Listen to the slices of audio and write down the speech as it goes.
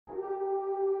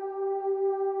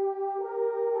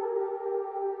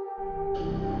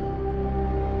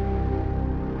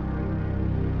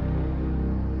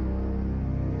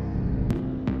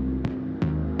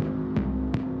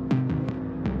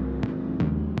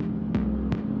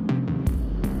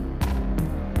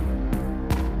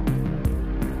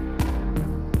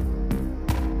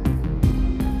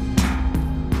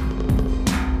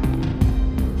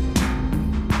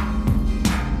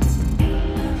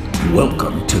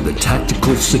Welcome to the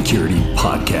Tactical Security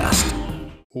Podcast.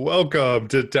 Welcome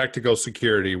to Tactical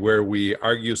Security, where we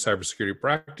argue cybersecurity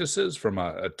practices from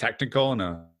a technical and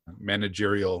a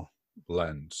managerial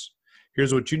lens.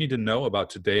 Here's what you need to know about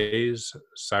today's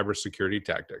cybersecurity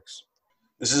tactics.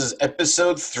 This is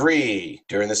episode 3.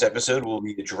 During this episode, we'll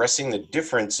be addressing the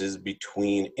differences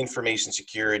between information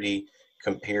security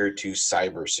compared to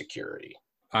cybersecurity.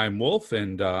 I'm Wolf,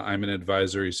 and I'm an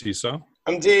advisory CISO.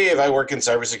 I'm Dave. I work in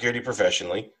cybersecurity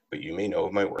professionally, but you may know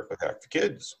of my work with Hack for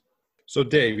Kids. So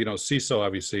Dave, CISO,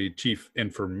 obviously Chief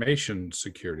Information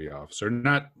Security Officer,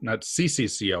 not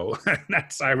CCCO,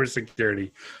 not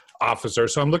Cybersecurity Officer.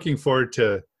 So I'm looking forward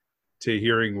to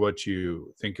hearing what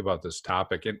you think about this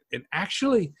topic. And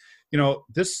actually,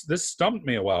 this stumped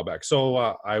me a while back. So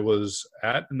I was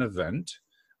at an event.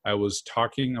 I was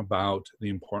talking about the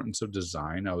importance of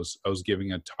design. I was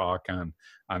giving a talk on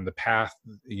the path,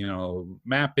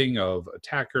 mapping of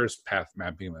attackers, path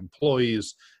mapping of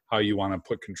employees, how you want to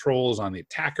put controls on the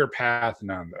attacker path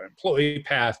and on the employee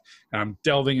path. And I'm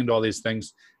delving into all these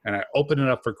things, and I open it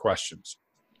up for questions.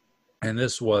 And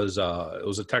this was it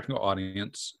was a technical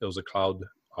audience. It was a cloud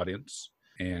audience,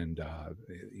 and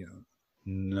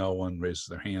no one raises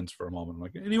their hands for a moment. I'm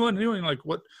like, anyone, like,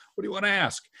 what do you want to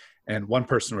ask? And one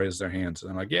person raised their hands,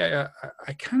 and I'm like, yeah,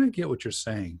 I kind of get what you're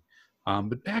saying.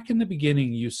 But back in the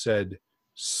beginning, you said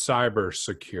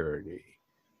cybersecurity.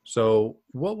 So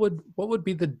what would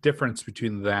be the difference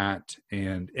between that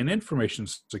and information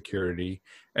security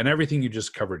and everything you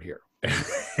just covered here?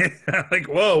 Like,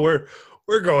 whoa,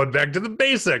 we're going back to the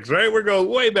basics, right? We're going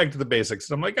way back to the basics.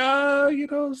 And I'm like,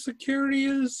 security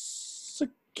is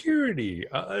security.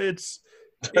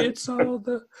 It's all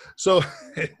the... So,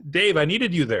 Dave, I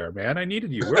needed you there, man. I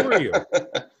needed you. Where were you?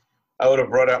 I would have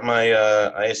brought out my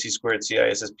ISC squared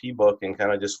CISSP book and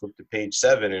kind of just flipped to page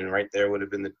 7, and right there would have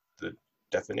been the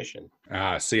definition.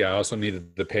 See, I also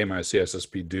needed to pay my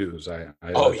CSSP dues. I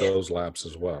let those lapse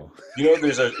as well.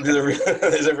 There's a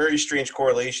very strange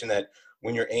correlation that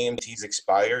when your AMTs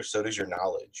expire, so does your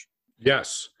knowledge.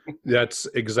 Yes, that's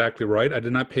exactly right. I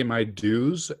did not pay my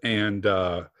dues, and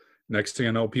next thing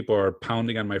I know, people are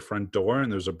pounding on my front door,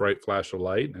 and there's a bright flash of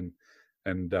light,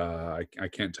 and I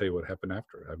can't tell you what happened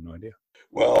after. I have no idea.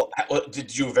 Well,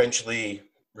 did you eventually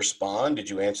respond? Did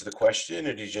you answer the question,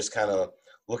 or did you just kind of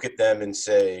look at them and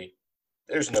say,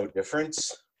 "There's no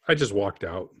difference"? I just walked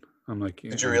out. I'm like,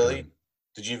 did you really?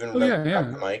 Did you even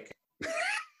remember the mic?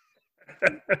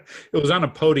 It was on a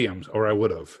podium, or I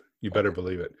would have. You better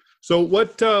believe it. So,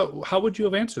 how would you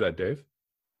have answered that, Dave?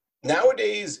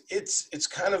 Nowadays, it's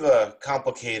kind of a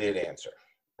complicated answer,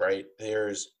 right?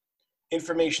 There's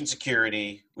information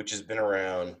security, which has been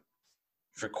around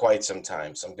for quite some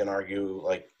time. So I'm going to argue,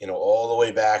 all the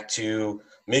way back to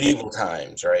medieval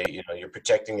times, right? You're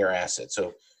protecting your assets.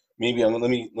 So maybe let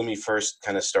me first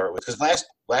kind of start with, because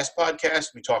last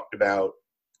podcast we talked about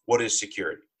what is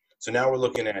security. So now we're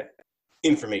looking at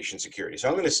information security. So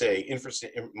I'm going to say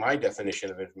my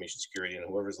definition of information security, and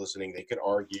whoever's listening, they could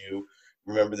argue.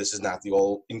 Remember, this is not the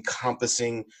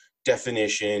all-encompassing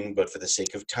definition, but for the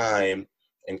sake of time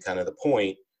and kind of the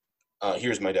point,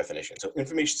 here's my definition. So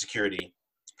information security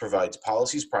provides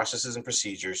policies, processes, and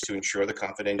procedures to ensure the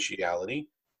confidentiality,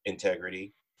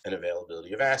 integrity, and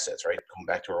availability of assets, right? Going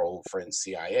back to our old friend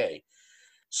CIA.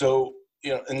 So,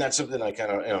 and that's something I kind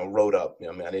of, wrote up.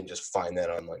 I didn't just find that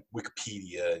on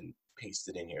Wikipedia and paste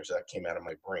it in here. So that came out of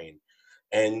my brain.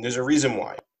 And there's a reason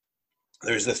why.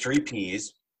 There's the 3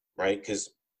 Ps, right?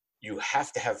 Because you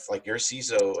have to have, your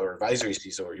CISO or advisory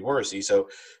CISO, or you were a CISO,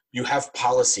 you have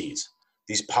policies.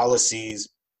 These policies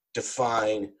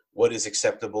define what is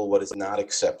acceptable, what is not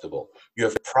acceptable. You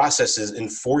have processes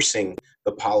enforcing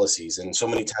the policies. And so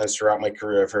many times throughout my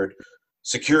career, I've heard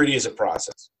security is a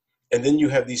process. And then you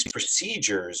have these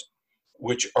procedures,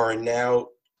 which are now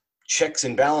checks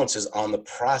and balances on the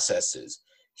processes.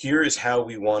 Here is how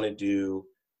we want to do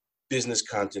business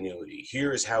continuity.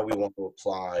 Here is how we want to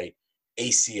apply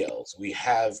ACLs. We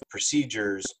have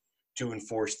procedures to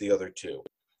enforce the other 2.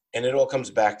 And it all comes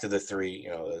back to the 3,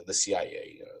 the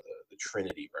CIA, the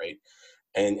Trinity, right?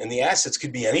 And the assets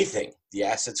could be anything. The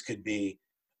assets could be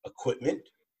equipment.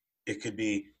 It could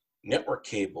be network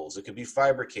cables. It could be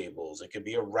fiber cables. It could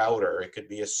be a router. It could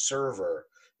be a server.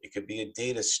 It could be a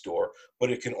data store.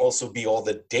 But it can also be all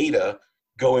the data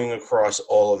going across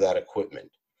all of that equipment.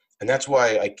 And that's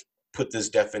why I put this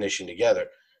definition together.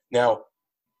 Now,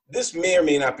 this may or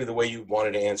may not be the way you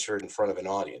wanted to answer it in front of an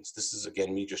audience. This is,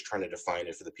 again, me just trying to define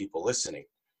it for the people listening.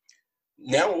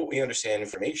 Now what we understand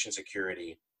information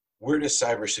security, where does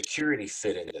cybersecurity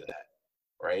fit into that,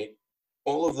 right?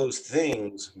 All of those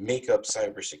things make up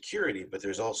cybersecurity, but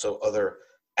there's also other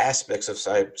aspects of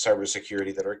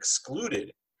cybersecurity that are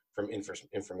excluded from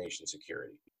information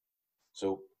security.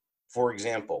 So, for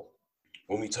example,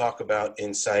 when we talk about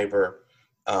in cyber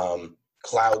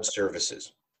cloud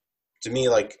services, to me,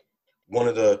 like one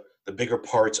of the bigger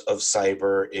parts of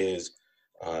cyber is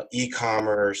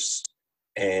e-commerce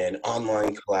and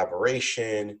online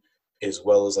collaboration, as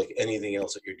well as like anything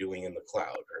else that you're doing in the cloud,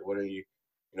 right? What are you,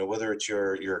 whether it's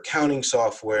your accounting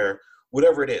software,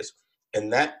 whatever it is.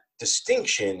 And that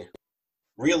distinction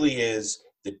really is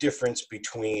the difference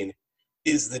between,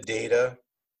 is the data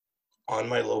on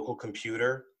my local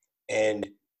computer and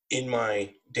in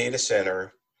my data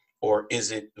center, or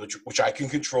is it, which I can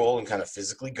control and kind of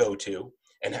physically go to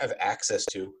and have access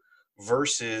to,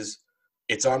 versus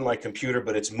it's on my computer,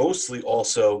 but it's mostly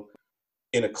also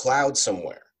in a cloud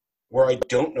somewhere where I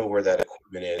don't know where that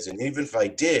equipment is. And even if I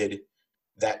did,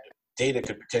 that data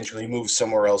could potentially move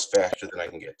somewhere else faster than I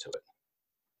can get to it.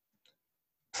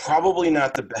 Probably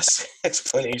not the best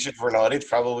explanation for an audience,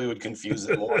 probably would confuse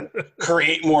them more,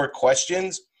 create more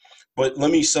questions. But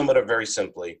let me sum it up very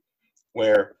simply,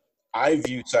 where I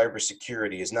view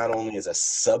cybersecurity as not only as a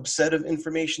subset of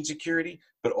information security,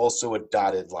 but also a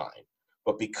dotted line.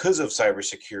 But because of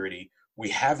cybersecurity, we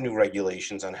have new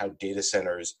regulations on how data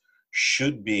centers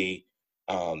should be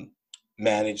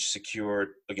managed,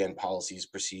 secured, again, policies,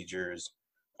 procedures,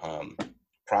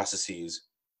 processes,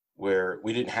 where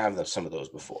we didn't have some of those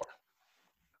before.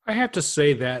 I have to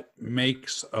say that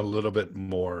makes a little bit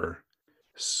more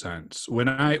sense. When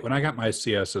I got my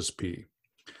CSSP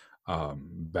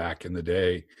back in the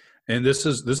day, and this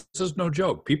is no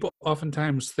joke. People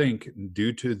oftentimes think,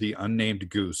 due to the unnamed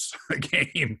goose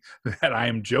game, that I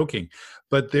am joking,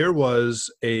 but there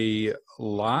was a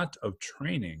lot of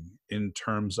training in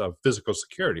terms of physical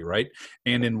security, right?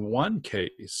 And in one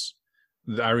case,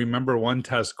 I remember one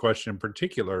test question in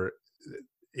particular.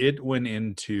 It went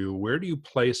into, where do you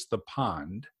place the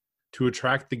pond to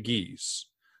attract the geese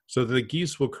so that the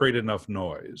geese will create enough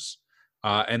noise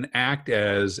and act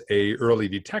as a early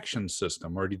detection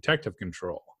system or detective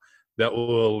control that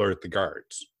will alert the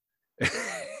guards.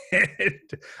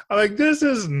 I'm like, this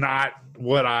is not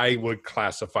what I would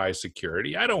classify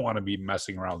security. I don't want to be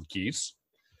messing around with geese.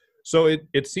 So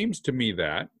it seems to me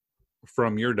that,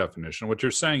 from your definition, what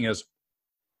you're saying is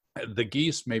the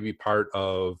geese may be part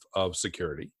of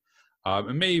security.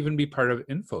 It may even be part of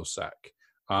InfoSec,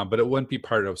 but it wouldn't be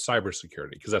part of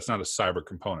cybersecurity because that's not a cyber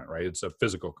component, right? It's a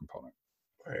physical component.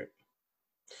 Right.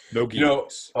 No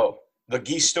geese. The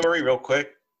geese story, real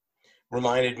quick,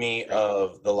 reminded me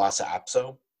of the Lhasa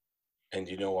Apso. And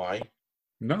do you know why?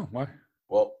 No, why?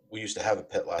 Well, we used to have a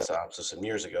pet Lhasa Apso some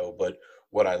years ago, but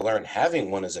what I learned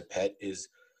having one as a pet is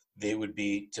they would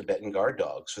be Tibetan guard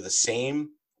dogs for the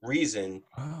same reason,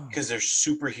 because they're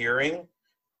super hearing,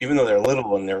 even though they're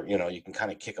little and they're, you can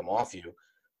kind of kick them off you,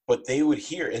 but they would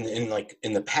hear in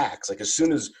the packs, like as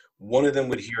soon as one of them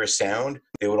would hear a sound,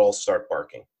 they would all start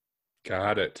barking.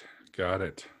 Got it.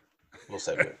 Little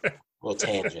segue. Little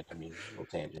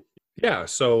tangent. Yeah,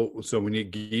 so we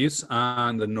need geese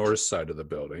on the north side of the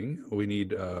building. We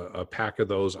need a pack of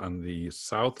those on the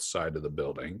south side of the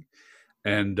building.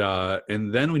 And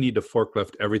then we need to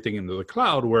forklift everything into the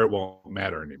cloud where it won't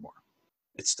matter anymore.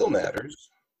 It still matters.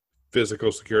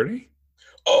 Physical security?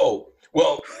 Oh,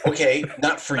 well, okay,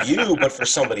 not for you, but for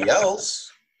somebody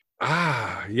else.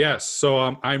 Yes. So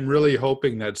I'm really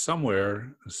hoping that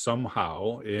somewhere,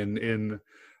 somehow, in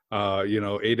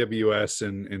AWS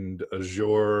and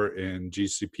Azure and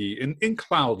GCP, in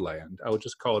Cloudland, I would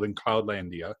just call it in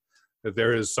Cloudlandia, that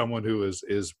there is someone who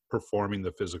is performing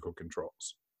the physical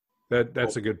controls.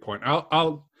 That's a good point.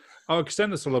 I'll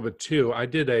extend this a little bit too. I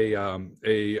did a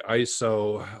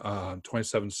ISO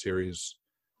 27 series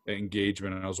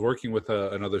engagement, and I was working with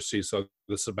another CISO.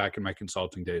 This is back in my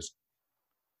consulting days,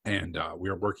 and we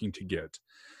were working to get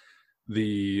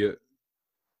the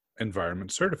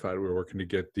environment certified. We were working to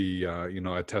get the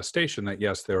attestation that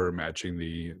yes, they were matching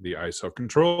the ISO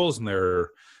controls and they're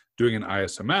doing an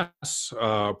ISMS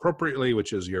appropriately,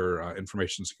 which is your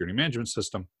information security management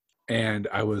system. And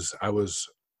I was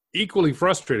equally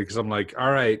frustrated because I'm like,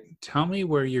 all right, tell me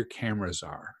where your cameras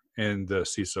are. And the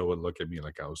CISO would look at me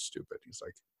like I was stupid. He's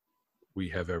like, we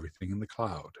have everything in the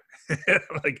cloud.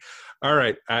 Like, all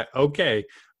right, okay.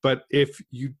 But if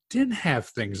you didn't have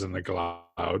things in the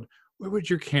cloud, where would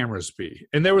your cameras be?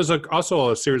 And there was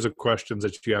also a series of questions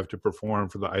that you have to perform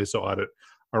for the ISO audit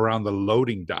around the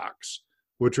loading docks,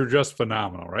 which are just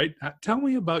phenomenal, right? Tell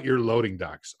me about your loading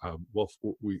docks. Well,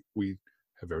 we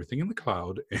have everything in the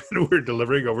cloud and we're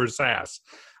delivering over SaaS.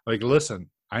 Like, listen,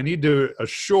 I need to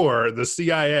assure the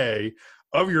CIA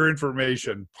of your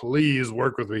information. Please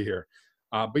work with me here.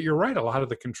 But you're right, a lot of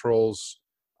the controls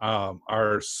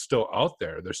are still out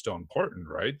there. They're still important,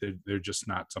 right? They're just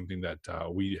not something that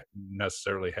we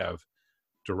necessarily have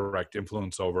direct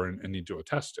influence over and need to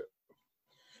attest to.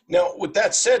 Now, with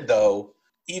that said, though,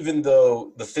 even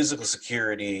though the physical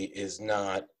security is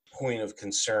not point of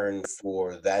concern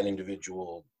for that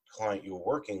individual client you're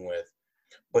working with,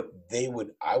 but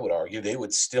I would argue, they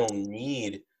would still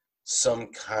need some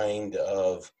kind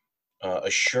of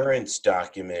assurance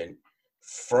document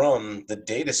from the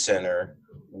data center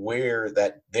where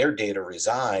that their data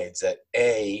resides, that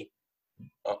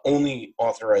only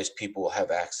authorized people will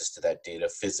have access to that data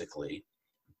physically.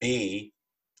 B,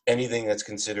 anything that's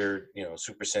considered,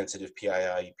 super sensitive,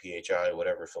 PII, PHI,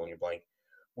 whatever, fill in your blank,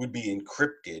 would be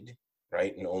encrypted,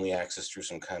 right? And only accessed through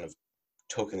some kind of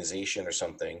tokenization or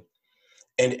something.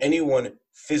 And anyone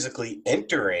physically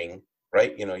entering,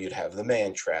 right? You'd have the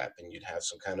man trap, and you'd have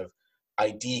some kind of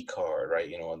ID card,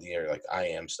 right? On the air, like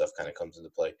IAM stuff kind of comes into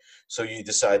play. So you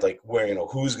decide like where,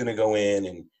 who's going to go in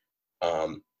and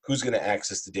who's going to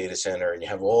access the data center, and you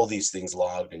have all these things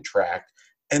logged and tracked.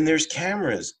 And there's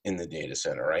cameras in the data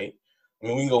center, right? I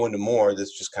mean, we can go into more.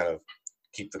 This just kind of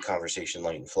keep the conversation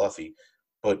light and fluffy.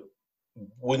 But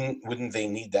wouldn't they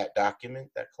need that document,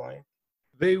 that client?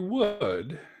 They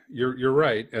would. You're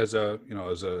right. As a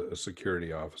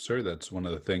security officer, that's one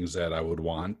of the things that I would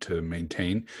want to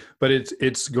maintain. But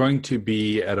it's going to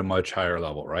be at a much higher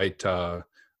level, right?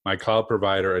 My cloud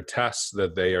provider attests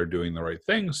that they are doing the right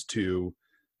things to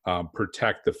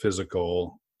protect the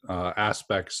physical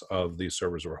aspects of these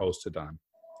servers we're hosted on.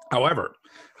 However,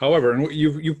 and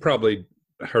you've probably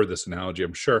heard this analogy,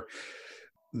 I'm sure.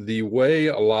 The way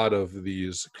a lot of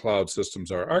these cloud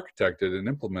systems are architected and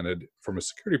implemented from a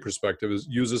security perspective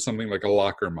uses something like a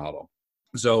locker model.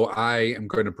 So I am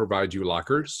going to provide you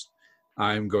lockers.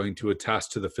 I'm going to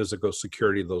attest to the physical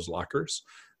security of those lockers.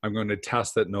 I'm going to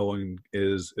test that no one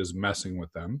is messing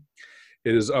with them.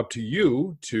 It is up to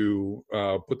you to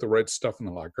put the right stuff in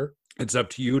the locker. It's up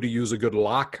to you to use a good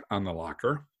lock on the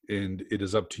locker. And it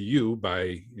is up to you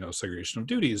by segregation of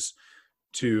duties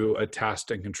to attest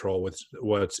and control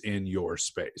what's in your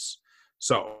space.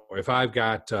 So if I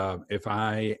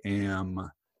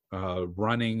am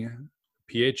running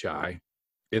PHI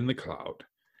in the cloud,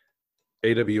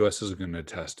 AWS is going to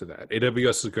attest to that.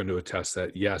 AWS is going to attest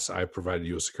that, yes, I provided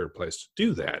you a secure place to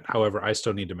do that. However, I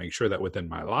still need to make sure that within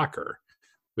my locker,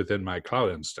 within my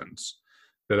cloud instance,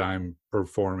 that I'm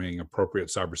performing appropriate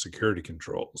cybersecurity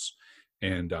controls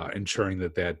and ensuring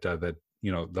that the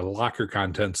locker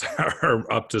contents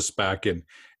are up to spec and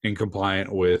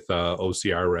compliant with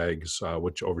OCR regs,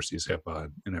 which oversees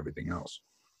HIPAA and everything else.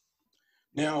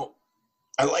 Now,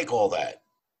 I like all that.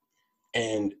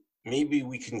 And maybe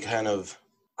we can kind of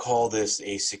call this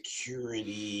a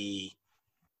security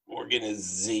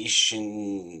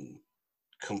organization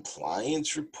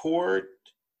compliance report.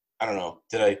 I don't know.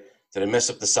 Did I mess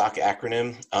up the SOC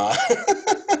acronym?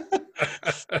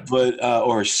 But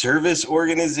or service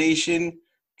organization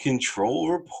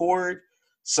control report,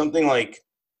 something like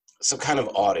some kind of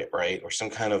audit, right? Or some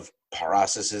kind of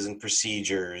processes and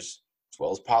procedures, as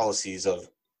well as policies of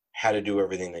how to do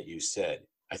everything that you said.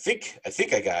 I think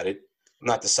I got it. I'm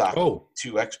not the SOC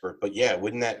 2 expert, but yeah,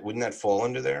 wouldn't that fall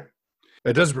under there?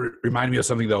 It does remind me of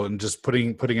something though, and just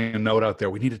putting a note out there.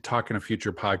 We need to talk in a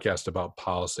future podcast about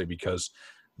policy, because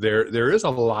there is a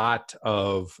lot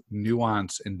of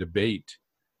nuance and debate.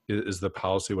 Is the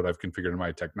policy what I've configured in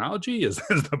my technology? Is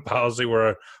the policy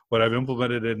what I've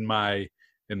implemented in my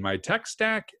tech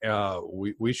stack?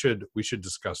 We should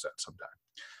discuss that sometime.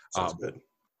 Sounds good.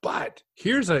 But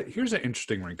here's an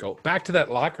interesting wrinkle. Back to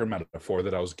that locker metaphor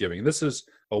that I was giving. This is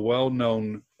a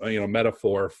well-known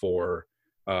metaphor for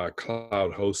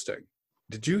cloud hosting.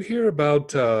 Did you hear about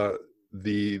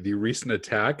the recent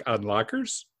attack on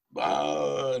lockers?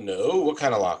 No. What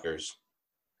kind of lockers?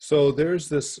 So there's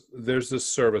this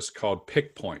service called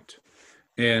PickPoint,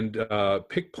 and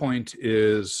PickPoint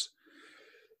is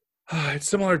it's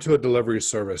similar to a delivery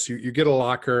service. You get a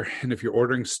locker, and if you're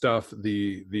ordering stuff,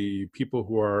 the people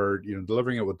who are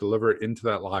delivering it will deliver it into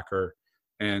that locker,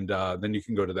 and then you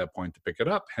can go to that point to pick it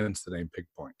up. Hence the name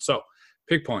PickPoint. So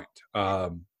PickPoint,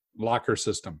 locker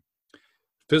system,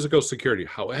 physical security.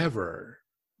 However,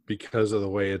 because of the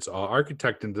way it's all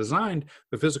architected and designed,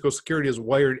 the physical security is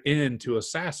wired into a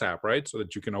SaaS app, right? So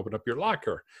that you can open up your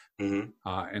locker.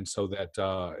 Mm-hmm. And so that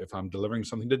if I'm delivering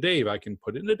something to Dave, I can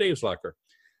put it into Dave's locker.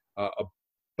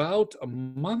 About a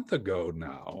month ago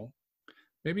now,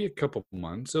 maybe a couple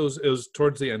months, it was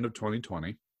towards the end of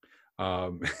 2020,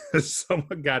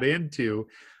 someone got into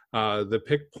the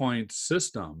PickPoint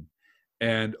system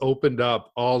and opened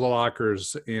up all the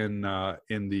lockers in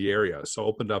the area. So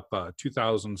opened up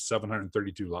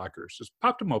 2,732 lockers. Just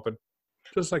popped them open,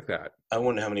 just like that. I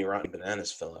wonder how many rotten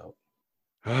bananas fell out.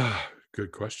 Ah,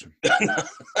 good question.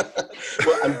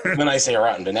 Well, when I say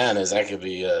rotten bananas, that could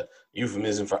be a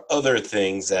euphemism for other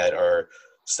things that are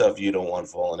stuff you don't want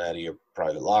falling out of your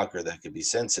private locker that could be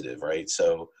sensitive, right?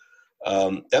 So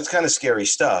that's kind of scary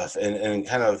stuff. And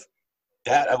kind of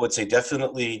that, I would say,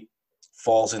 definitely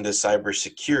falls into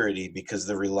cybersecurity, because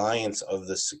the reliance of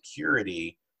the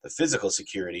security, the physical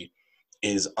security,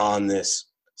 is on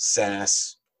this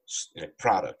SaaS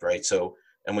product, right? So,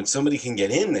 and when somebody can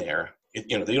get in there,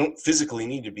 they don't physically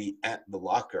need to be at the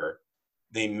locker.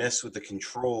 They mess with the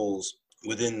controls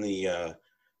within the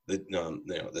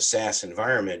SaaS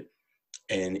environment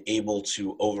and able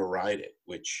to override it,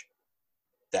 which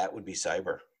that would be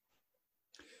cyber.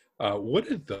 Would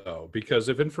it though? Because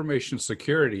if information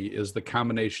security is the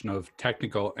combination of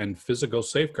technical and physical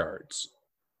safeguards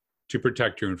to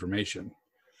protect your information.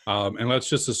 And let's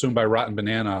just assume by rotten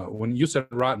banana, when you said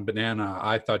rotten banana,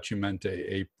 I thought you meant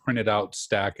a printed out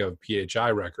stack of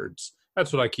PHI records.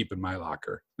 That's what I keep in my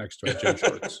locker next to my gym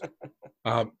shorts.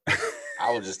 I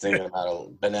was just thinking about a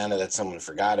banana that someone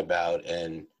forgot about,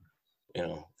 and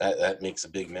that makes a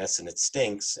big mess and it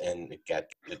stinks and it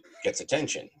gets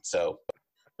attention. So,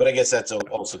 but I guess that's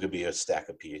also could be a stack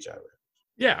of PHI records.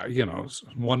 Yeah,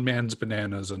 one man's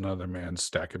banana is another man's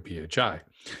stack of PHI.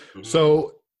 Mm-hmm.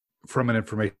 So from an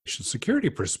information security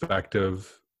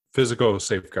perspective, physical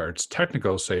safeguards,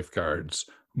 technical safeguards,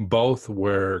 both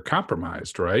were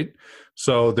compromised, right?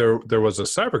 So there was a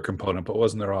cyber component, but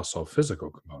wasn't there also a physical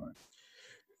component?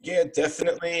 Yeah,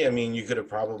 definitely. I mean, you could have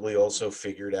probably also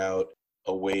figured out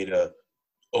a way to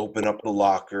open up the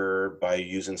locker by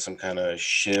using some kind of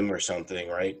shim or something,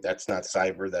 right? That's not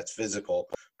cyber, that's physical.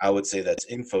 I would say that's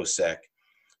InfoSec.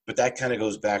 But that kind of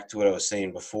goes back to what I was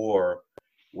saying before,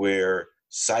 where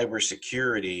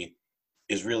cybersecurity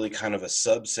is really kind of a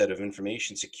subset of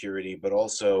information security, but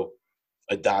also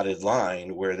a dotted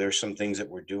line where there's some things that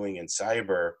we're doing in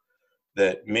cyber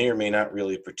that may or may not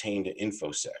really pertain to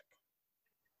InfoSec.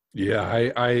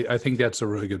 Yeah, I think that's a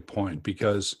really good point,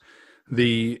 because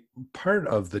the part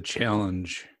of the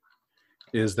challenge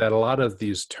is that a lot of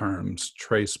these terms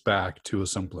trace back to a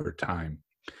simpler time.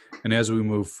 And as we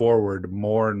move forward,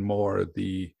 more and more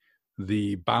the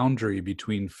boundary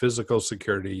between physical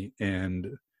security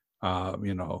and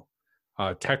technical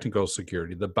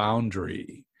security, the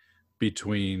boundary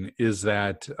between, is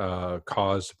that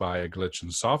caused by a glitch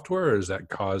in software, or is that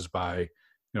caused by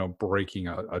breaking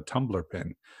a tumbler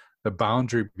pin? The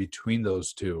boundary between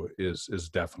those two is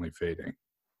definitely fading.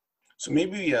 So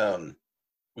maybe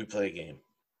we play a game.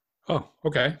 Oh,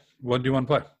 okay. What do you want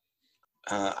to play?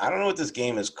 I don't know what this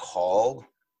game is called,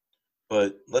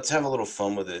 but let's have a little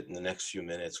fun with it in the next few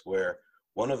minutes, where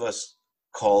one of us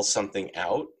calls something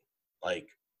out, like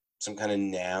some kind of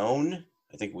noun.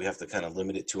 I think we have to kind of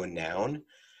limit it to a noun.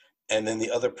 And then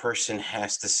the other person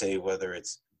has to say whether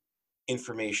it's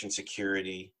information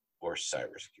security or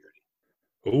cybersecurity.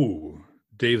 Ooh,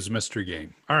 Dave's mystery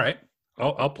game. All right,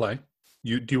 I'll play.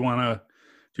 Do you want to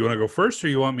go first, or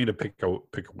you want me to pick a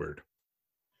word?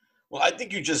 Well, I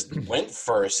think you just went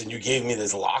first, and you gave me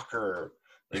this locker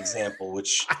example,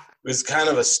 which was kind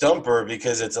of a stumper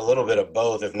because it's a little bit of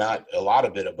both, if not a lot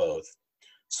of bit of both.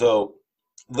 So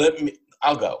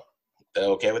I'll go.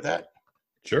 Okay with that?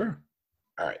 Sure.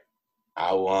 All right.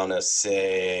 I want to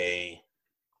say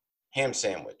ham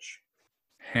sandwich.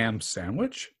 Ham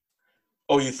sandwich?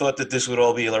 Oh, you thought that this would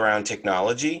all be around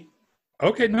technology?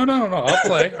 Okay, no. I'll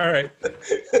play. All right.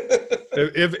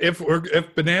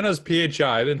 If banana's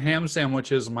PHI, then ham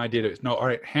sandwich is my database. No, all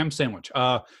right, ham sandwich.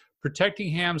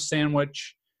 Protecting ham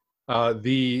sandwich.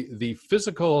 The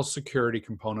physical security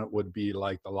component would be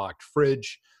like the locked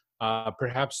fridge.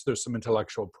 Perhaps there's some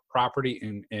intellectual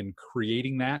property in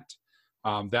creating that.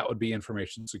 That would be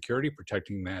information security,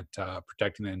 protecting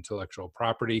the intellectual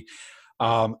property.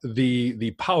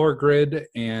 The power grid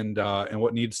and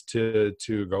what needs to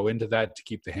go into that to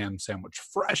keep the ham sandwich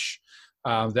fresh.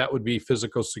 That would be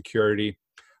physical security.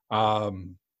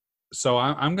 So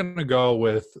I'm going to go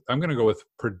with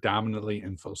predominantly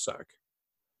InfoSec.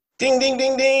 Ding ding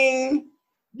ding ding!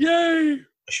 Yay!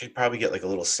 I should probably get like a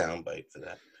little sound bite for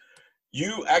that.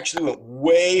 You actually went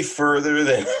way further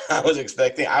than I was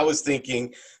expecting. I was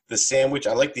thinking the sandwich.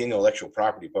 I like the intellectual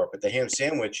property part, but the ham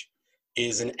sandwich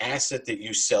is an asset that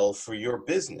you sell for your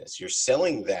business. You're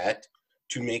selling that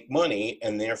to make money,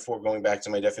 and therefore, going back to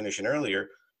my definition earlier,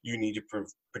 you need to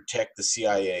protect the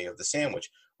CIA of the sandwich.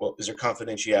 Well, is there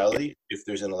confidentiality if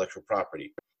there's intellectual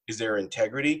property? Is there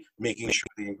integrity? Making sure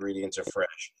the ingredients are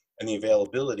fresh. and the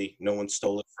availability, no one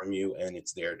stole it from you, and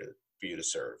it's there for you to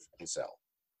serve and sell.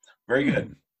 Very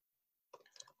good.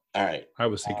 All right. I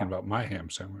was thinking about my ham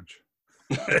sandwich.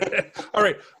 All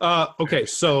right. Okay.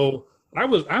 So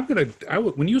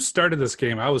when you started this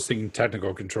game, I was thinking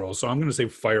technical control. So I'm going to say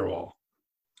firewall.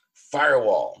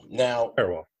 Firewall. Now,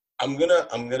 Firewall. I'm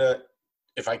gonna,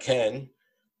 if I can,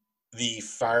 the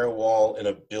firewall in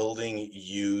a building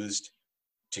used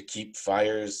to keep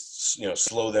fires,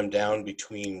 slow them down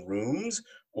between rooms,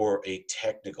 or a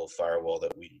technical firewall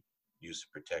that we use to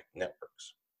protect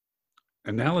networks.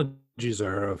 Analogies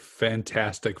are a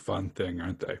fantastic, fun thing,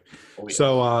 aren't they? Oh,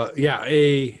 yeah. So,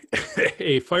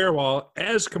 a firewall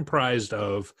as comprised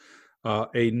of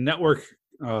a network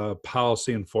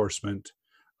policy enforcement,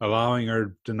 allowing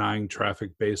or denying traffic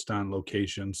based on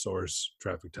location, source,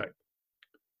 traffic type.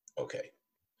 Okay.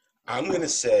 I'm going to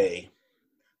say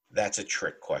that's a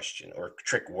trick question or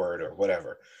trick word or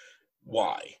whatever.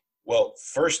 Why? Well,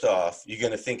 first off, you're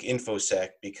going to think InfoSec,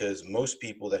 because most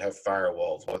people that have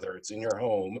firewalls, whether it's in your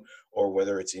home or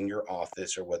whether it's in your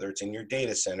office or whether it's in your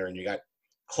data center and you got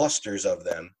clusters of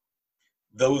them,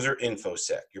 those are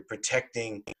InfoSec. You're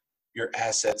protecting your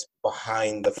assets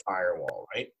behind the firewall,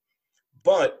 right?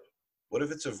 But what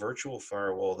if it's a virtual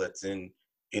firewall that's in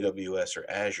AWS or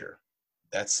Azure?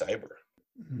 That's cyber.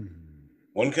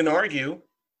 One can argue,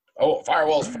 oh,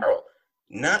 firewall's firewall.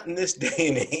 Not in this day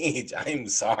and age. I'm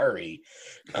sorry.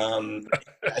 A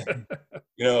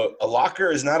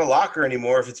locker is not a locker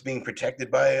anymore if it's being protected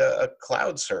by a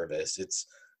cloud service. It's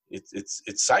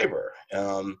cyber.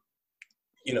 And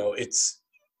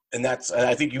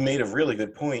I think you made a really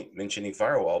good point mentioning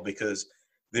firewall, because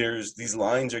these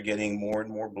lines are getting more and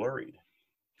more blurred.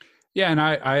 Yeah, and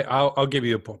I'll give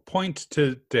you a point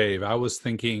to Dave. I was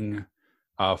thinking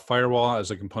firewall as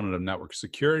a component of network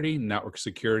security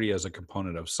as a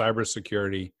component of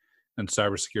cybersecurity, and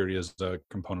cybersecurity as a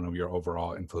component of your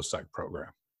overall InfoSec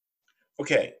program.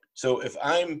 Okay, so if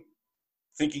I'm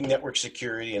thinking network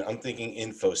security and I'm thinking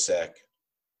InfoSec,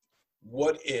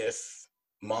 what if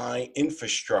my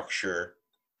infrastructure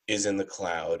is in the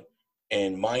cloud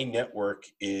and my network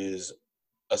is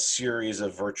a series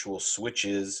of virtual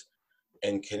switches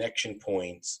and connection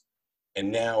points, and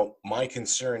now my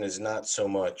concern is not so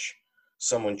much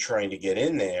someone trying to get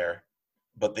in there,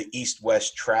 but the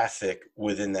east-west traffic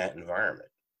within that environment?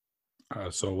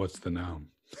 So what's the noun?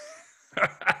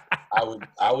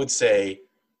 I would say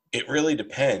it really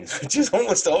depends, which is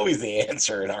almost always the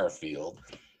answer in our field.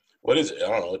 What is it? I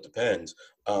don't know. It depends.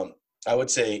 I would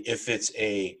say if it's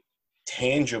a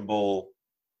tangible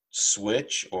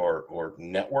switch or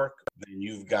network, then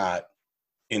you've got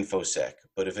InfoSec.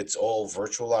 But if it's all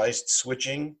virtualized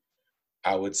switching,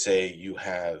 I would say you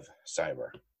have cyber.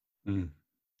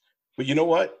 But you know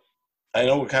what? I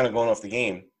know we're kind of going off the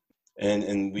game,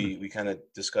 and we kind of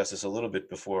discussed this a little bit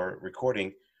before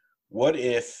recording. What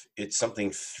if it's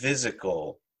something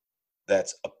physical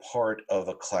that's a part of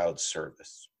a cloud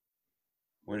service?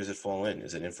 Where does it fall in?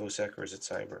 Is it InfoSec or is it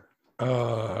cyber?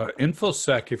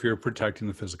 InfoSec, if you're protecting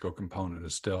the physical component,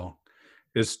 is still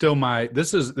my.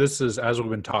 This is as we've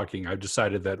been talking. I've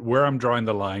decided that where I'm drawing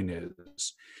the line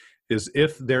is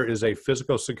if there is a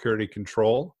physical security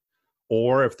control,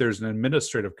 or if there's an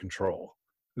administrative control,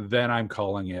 then I'm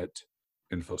calling it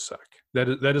InfoSec.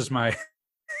 That is my.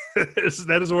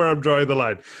 that is where I'm drawing the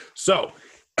line. So,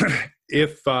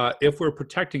 if we're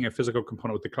protecting a physical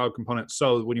component with the cloud component,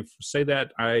 so when you say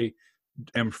that, I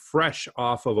am fresh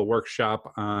off of a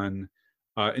workshop on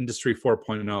Industry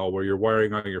 4.0, where you're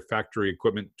wiring all your factory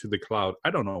equipment to the cloud.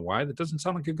 I don't know why. That doesn't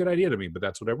sound like a good idea to me, but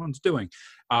that's what everyone's doing.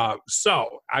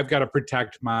 So I've got to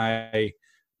protect my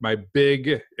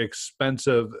big,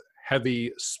 expensive,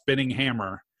 heavy spinning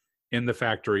hammer in the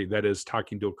factory that is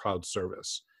talking to a cloud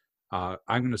service. I'm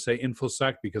going to say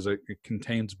InfoSec because it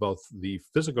contains both the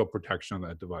physical protection of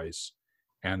that device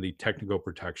and the technical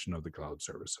protection of the cloud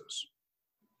services.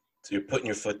 So you're putting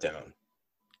your foot down.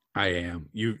 I am.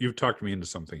 You've talked me into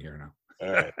something here now.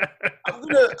 All right.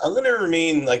 I'm gonna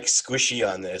remain like squishy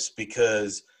on this,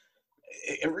 because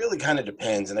it really kind of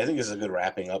depends. And I think this is a good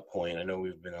wrapping up point. I know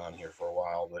we've been on here for a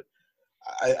while, but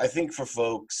I think for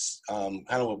folks, kind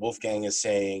of what Wolfgang is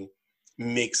saying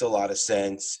makes a lot of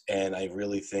sense. And I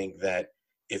really think that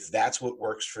if that's what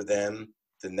works for them,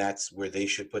 then that's where they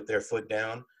should put their foot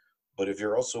down. But if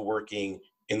you're also working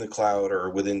in the cloud or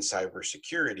within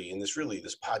cybersecurity, and this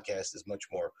podcast is much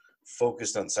more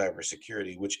focused on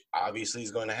cybersecurity, which obviously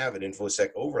is going to have an InfoSec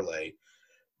overlay,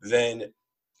 then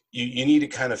you need to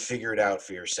kind of figure it out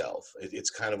for yourself. It's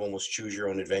kind of almost choose your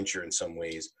own adventure in some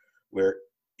ways, where,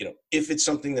 if it's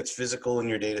something that's physical in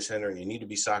your data center and you need to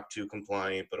be SOC 2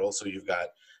 compliant, but also you've got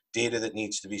data that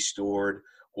needs to be stored,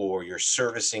 or you're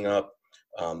servicing up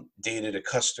data to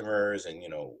customers and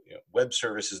web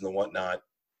services and whatnot,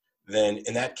 then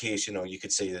in that case, you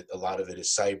could say that a lot of it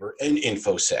is cyber and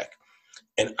InfoSec.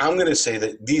 And I'm going to say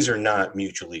that these are not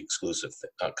mutually exclusive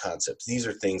concepts. These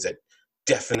are things that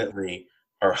definitely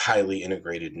are highly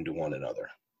integrated into one another.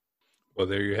 Well,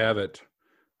 there you have it.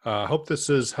 I hope this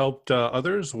has helped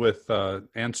others with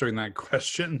answering that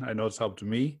question. I know it's helped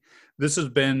me. This has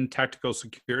been Tactical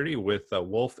Security with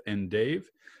Wolf and Dave.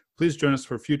 Please join us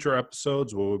for future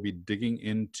episodes where we'll be digging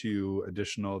into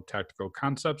additional tactical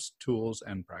concepts, tools,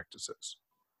 and practices.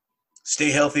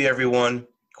 Stay healthy, everyone.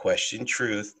 Question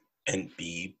truth and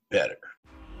be better.